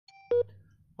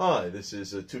Hi, this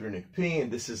is Tutor Nick P, and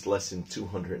this is lesson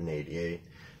 288.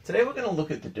 Today we're going to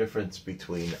look at the difference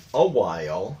between a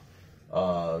while,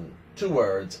 2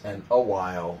 words, and a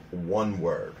while, 1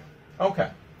 word. Okay,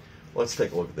 let's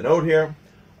take a look at the note here.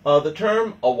 The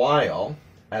term a while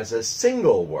as a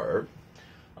single word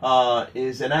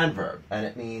is an adverb, and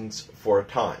it means for a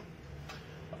time.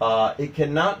 It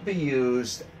cannot be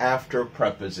used after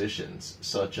prepositions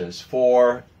such as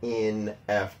for, in,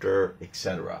 after,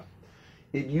 etc.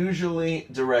 It usually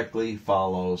directly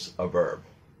follows a verb.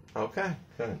 Okay,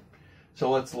 good. So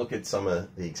let's look at some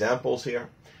of the examples here.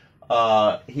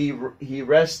 He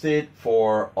rested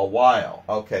for a while.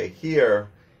 Okay, here,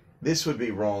 this would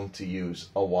be wrong to use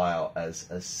a while as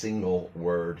a single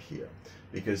word here,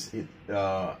 because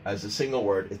as a single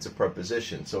word, it's a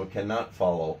preposition, so it cannot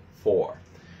follow for.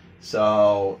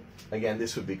 So again,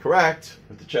 this would be correct.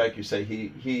 With the check, you say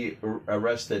he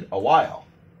rested a while.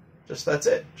 Just that's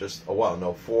it. Just a while.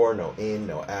 No for, no in,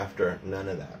 no after, none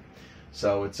of that.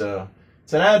 So it's an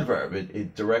adverb.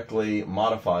 It directly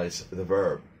modifies the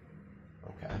verb.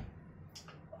 Okay.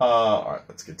 All right.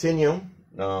 Let's continue.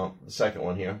 The second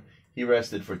one here. He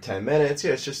rested for 10 minutes.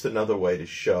 Yeah, it's just another way to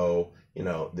show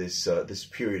this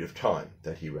period of time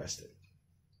that he rested.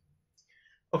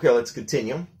 Okay. Let's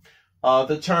continue.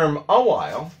 The term a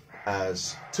while,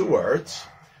 as 2 words,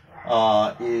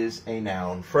 is a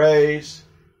noun phrase.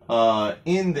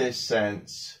 In this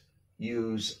sense,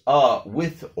 use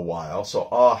with a while. So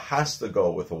has to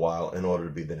go with a while in order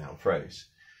to be the noun phrase.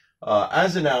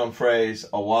 As a noun phrase,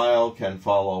 a while can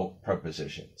follow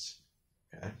prepositions.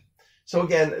 Okay. So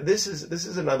again, this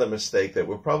is another mistake that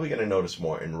we're probably going to notice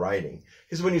more in writing,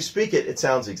 because when you speak it, it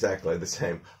sounds exactly the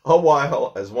same. A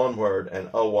while as 1 word and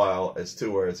a while as 2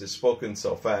 words is spoken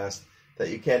so fast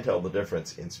that you can't tell the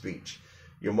difference in speech.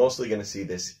 You're mostly going to see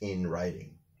this in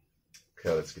writing.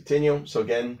 Okay, let's continue. So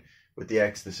again, with the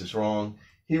X, this is wrong.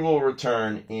 He will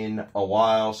return in a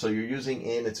while. So you're using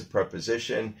in, it's a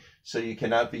preposition. So you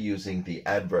cannot be using the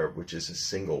adverb, which is a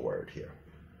single word here.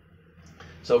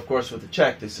 So of course, with the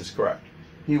check, this is correct.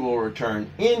 He will return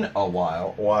in a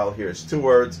while. A while here is 2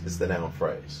 words, is the noun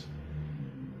phrase.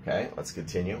 Okay, let's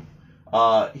continue.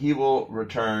 He will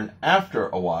return after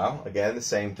a while. Again, the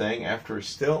same thing. After is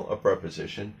still a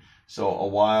preposition. So a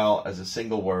while as a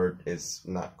single word is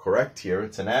not correct here.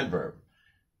 It's an adverb.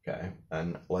 Okay,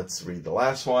 and let's read the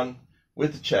last one.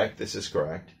 With the check, this is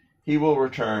correct. He will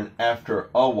return after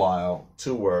a while.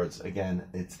 2 words. Again,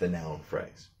 it's the noun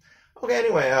phrase. Okay,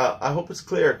 anyway, I hope it's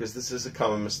clear, because this is a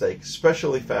common mistake,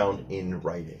 especially found in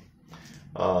writing.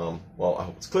 Well, I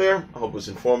hope it's clear. I hope it was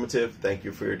informative. Thank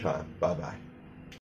you for your time. Bye-bye.